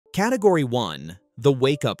Category 1. The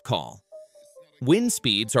wake-up call. Wind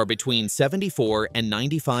speeds are between 74 and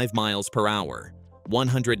 95 miles per hour,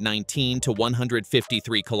 119 to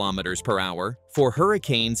 153 kilometers per hour for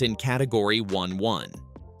hurricanes in Category 1-1.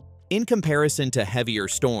 In comparison to heavier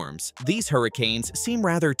storms, these hurricanes seem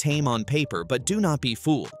rather tame on paper, but do not be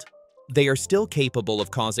fooled. They are still capable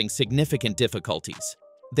of causing significant difficulties.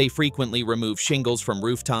 They frequently remove shingles from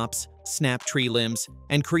rooftops, snap tree limbs,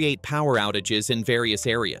 and create power outages in various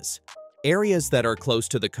areas. Areas that are close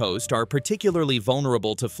to the coast are particularly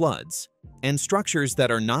vulnerable to floods, and structures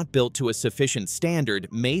that are not built to a sufficient standard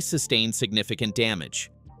may sustain significant damage.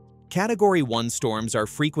 Category 1 storms are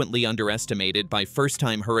frequently underestimated by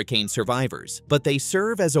first-time hurricane survivors, but they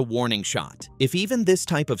serve as a warning shot. If even this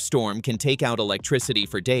type of storm can take out electricity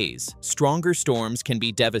for days, stronger storms can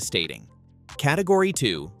be devastating. Category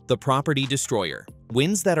 2. The property destroyer.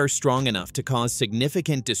 Winds that are strong enough to cause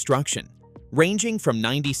significant destruction, ranging from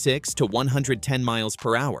 96 to 110 miles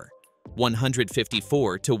per hour,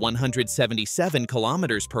 154 to 177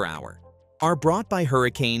 kilometers per hour, are brought by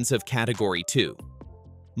hurricanes of Category 2.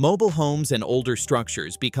 Mobile homes and older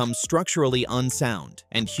structures become structurally unsound,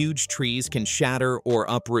 and huge trees can shatter or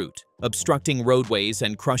uproot, obstructing roadways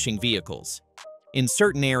and crushing vehicles. In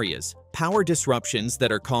certain areas, power disruptions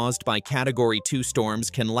that are caused by Category 2 storms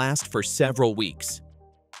can last for several weeks.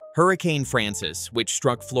 Hurricane Frances, which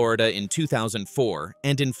struck Florida in 2004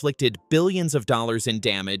 and inflicted billions of dollars in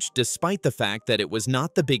damage despite the fact that it was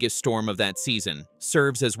not the biggest storm of that season,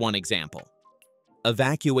 serves as one example.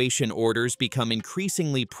 Evacuation orders become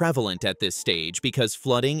increasingly prevalent at this stage because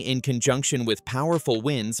flooding in conjunction with powerful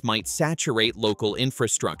winds might saturate local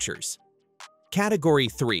infrastructures. Category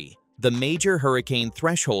 3. The major hurricane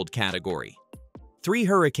threshold category. 3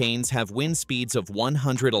 hurricanes have wind speeds of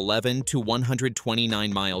 111 to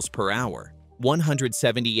 129 miles per hour,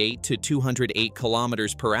 178 to 208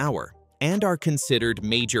 kilometers per hour, and are considered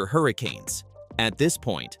major hurricanes. At this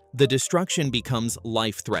point, the destruction becomes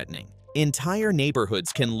life-threatening. Entire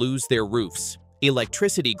neighborhoods can lose their roofs,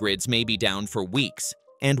 electricity grids may be down for weeks,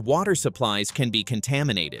 and water supplies can be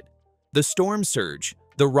contaminated. The storm surge,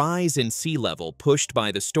 the rise in sea level pushed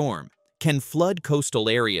by the storm, can flood coastal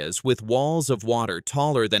areas with walls of water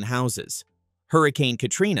taller than houses. Hurricane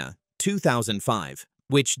Katrina, 2005,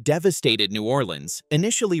 which devastated New Orleans,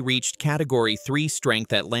 initially reached Category 3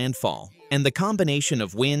 strength at landfall, and the combination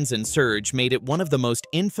of winds and surge made it one of the most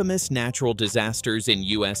infamous natural disasters in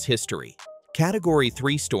U.S. history. Category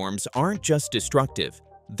 3 storms aren't just destructive,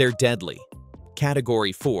 they're deadly.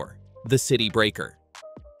 Category 4. The City Breaker.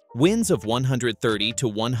 Winds of 130 to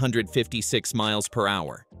 156 miles per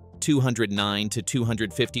hour, 209 to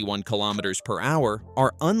 251 kilometers per hour,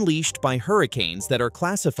 are unleashed by hurricanes that are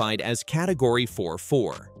classified as Category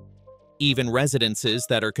 4-4. Even residences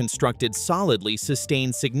that are constructed solidly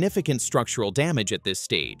sustain significant structural damage at this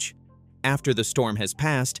stage. After the storm has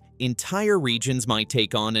passed, entire regions might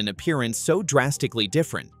take on an appearance so drastically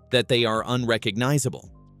different that they are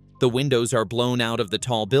unrecognizable. The windows are blown out of the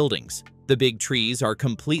tall buildings, the big trees are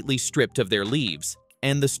completely stripped of their leaves,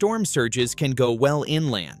 and the storm surges can go well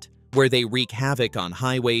inland, where they wreak havoc on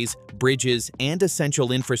highways, bridges, and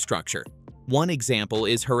essential infrastructure. One example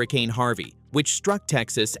is Hurricane Harvey, which struck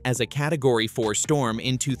Texas as a Category 4 storm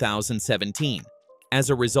in 2017. As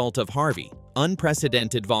a result of Harvey,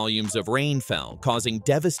 unprecedented volumes of rain fell, causing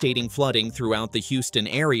devastating flooding throughout the Houston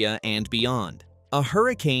area and beyond. A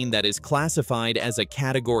hurricane that is classified as a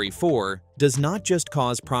Category 4 does not just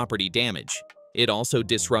cause property damage. It also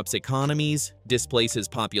disrupts economies, displaces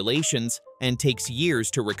populations, and takes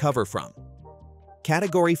years to recover from.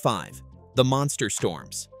 Category 5. The Monster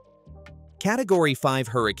Storms. Category 5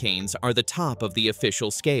 hurricanes are the top of the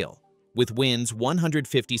official scale, with winds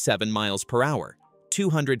 157 miles per hour,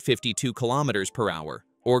 252 kilometers per hour,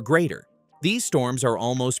 or greater. These storms are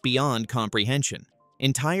almost beyond comprehension.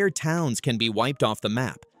 Entire towns can be wiped off the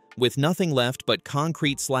map, with nothing left but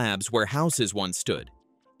concrete slabs where houses once stood.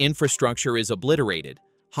 Infrastructure is obliterated,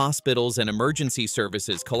 hospitals and emergency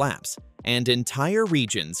services collapse, and entire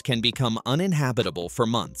regions can become uninhabitable for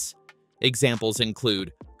months. Examples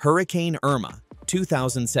include Hurricane Irma,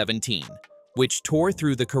 2017, which tore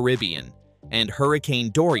through the Caribbean, and Hurricane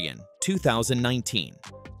Dorian, 2019,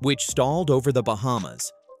 which stalled over the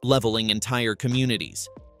Bahamas, leveling entire communities.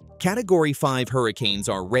 Category 5 hurricanes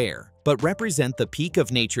are rare, but represent the peak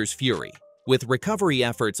of nature's fury, with recovery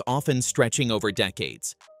efforts often stretching over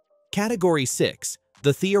decades. Category 6.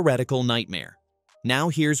 The Theoretical Nightmare. Now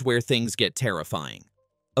here's where things get terrifying.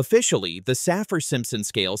 Officially, the Saffir-Simpson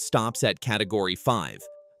scale stops at Category 5,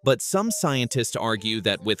 But some scientists argue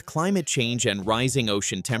that with climate change and rising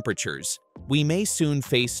ocean temperatures, we may soon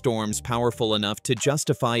face storms powerful enough to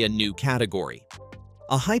justify a new category.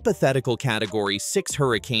 A hypothetical Category 6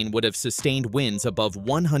 hurricane would have sustained winds above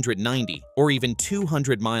 190 or even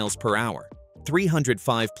 200 miles per hour,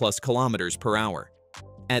 305 plus kilometers per hour.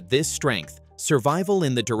 At this strength, survival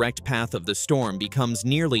in the direct path of the storm becomes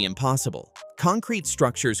nearly impossible. Concrete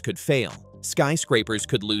structures could fail, skyscrapers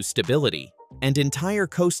could lose stability, and entire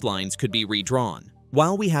coastlines could be redrawn.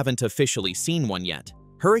 While we haven't officially seen one yet,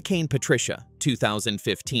 Hurricane Patricia,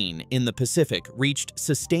 2015, in the Pacific reached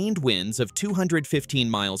sustained winds of 215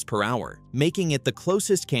 miles per hour, making it the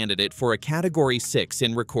closest candidate for a Category 6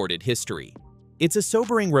 in recorded history. It's a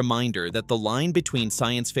sobering reminder that the line between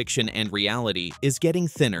science fiction and reality is getting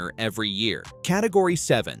thinner every year. Category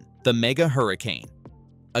 7, the Mega Hurricane.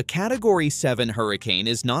 A Category 7 hurricane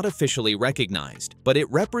is not officially recognized, but it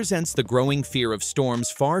represents the growing fear of storms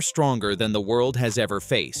far stronger than the world has ever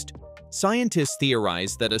faced. Scientists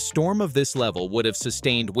theorize that a storm of this level would have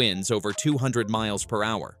sustained winds over 200 miles per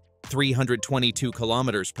hour, 322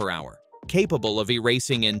 kilometers per hour, capable of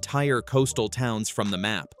erasing entire coastal towns from the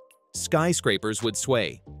map. Skyscrapers would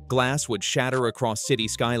sway, glass would shatter across city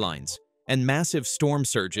skylines, and massive storm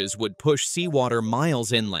surges would push seawater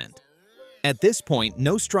miles inland. At this point,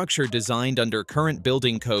 no structure designed under current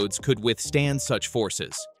building codes could withstand such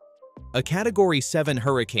forces. A Category 7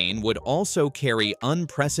 hurricane would also carry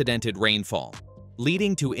unprecedented rainfall,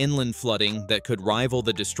 leading to inland flooding that could rival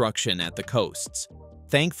the destruction at the coasts.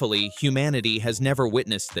 Thankfully, humanity has never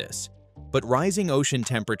witnessed this, but rising ocean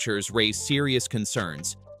temperatures raise serious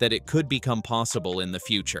concerns that it could become possible in the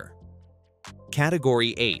future.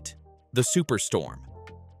 Category 8, the Superstorm.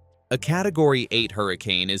 A Category 8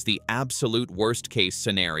 hurricane is the absolute worst-case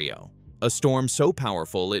scenario. A storm so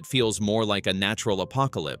powerful it feels more like a natural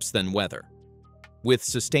apocalypse than weather. With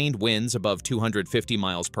sustained winds above 250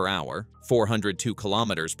 miles per hour, 402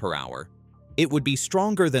 kilometers per hour, it would be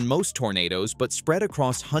stronger than most tornadoes but spread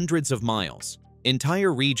across hundreds of miles.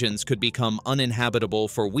 Entire regions could become uninhabitable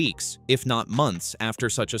for weeks, if not months, after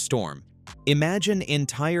such a storm. Imagine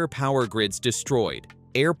entire power grids destroyed,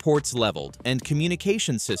 airports leveled, and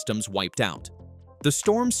communication systems wiped out. The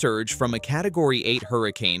storm surge from a Category 8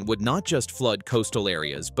 hurricane would not just flood coastal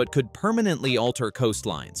areas but could permanently alter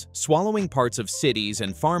coastlines, swallowing parts of cities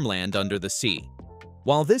and farmland under the sea.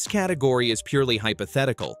 While this category is purely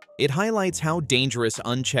hypothetical, it highlights how dangerous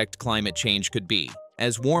unchecked climate change could be,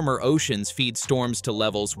 as warmer oceans feed storms to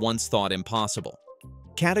levels once thought impossible.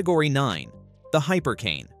 Category 9, the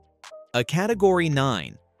Hypercane. A Category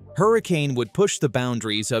 9 hurricane would push the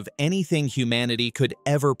boundaries of anything humanity could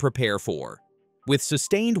ever prepare for. With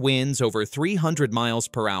sustained winds over 300 miles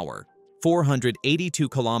per hour, 482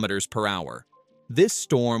 kilometers per hour, this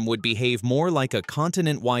storm would behave more like a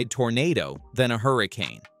continent-wide tornado than a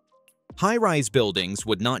hurricane. High-rise buildings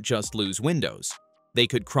would not just lose windows, they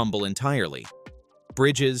could crumble entirely.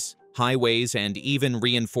 Bridges, highways, and even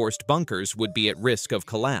reinforced bunkers would be at risk of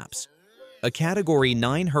collapse. A Category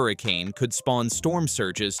 9 hurricane could spawn storm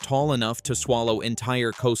surges tall enough to swallow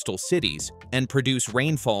entire coastal cities and produce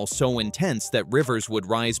rainfall so intense that rivers would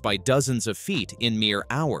rise by dozens of feet in mere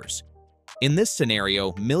hours. In this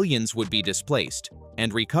scenario, millions would be displaced,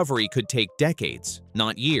 and recovery could take decades,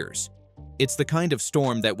 not years. It's the kind of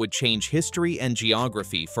storm that would change history and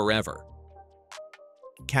geography forever.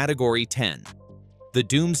 Category 10, the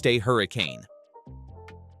Doomsday Hurricane.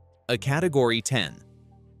 A Category 10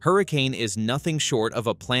 hurricane is nothing short of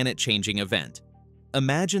a planet-changing event.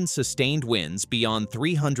 Imagine sustained winds beyond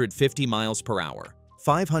 350 miles per hour,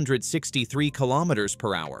 563 kilometers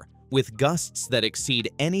per hour, with gusts that exceed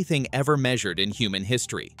anything ever measured in human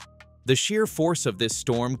history. The sheer force of this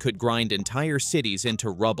storm could grind entire cities into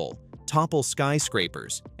rubble, topple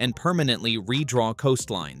skyscrapers, and permanently redraw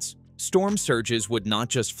coastlines. Storm surges would not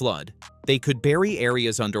just flood, they could bury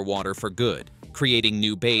areas underwater for good, creating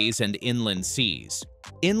new bays and inland seas.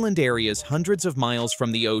 Inland areas hundreds of miles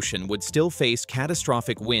from the ocean would still face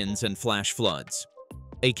catastrophic winds and flash floods.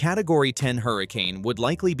 A Category 10 hurricane would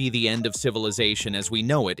likely be the end of civilization as we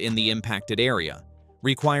know it in the impacted area,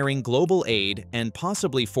 requiring global aid and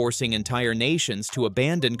possibly forcing entire nations to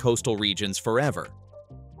abandon coastal regions forever.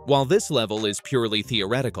 While this level is purely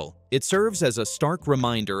theoretical, it serves as a stark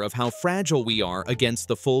reminder of how fragile we are against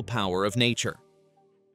the full power of nature.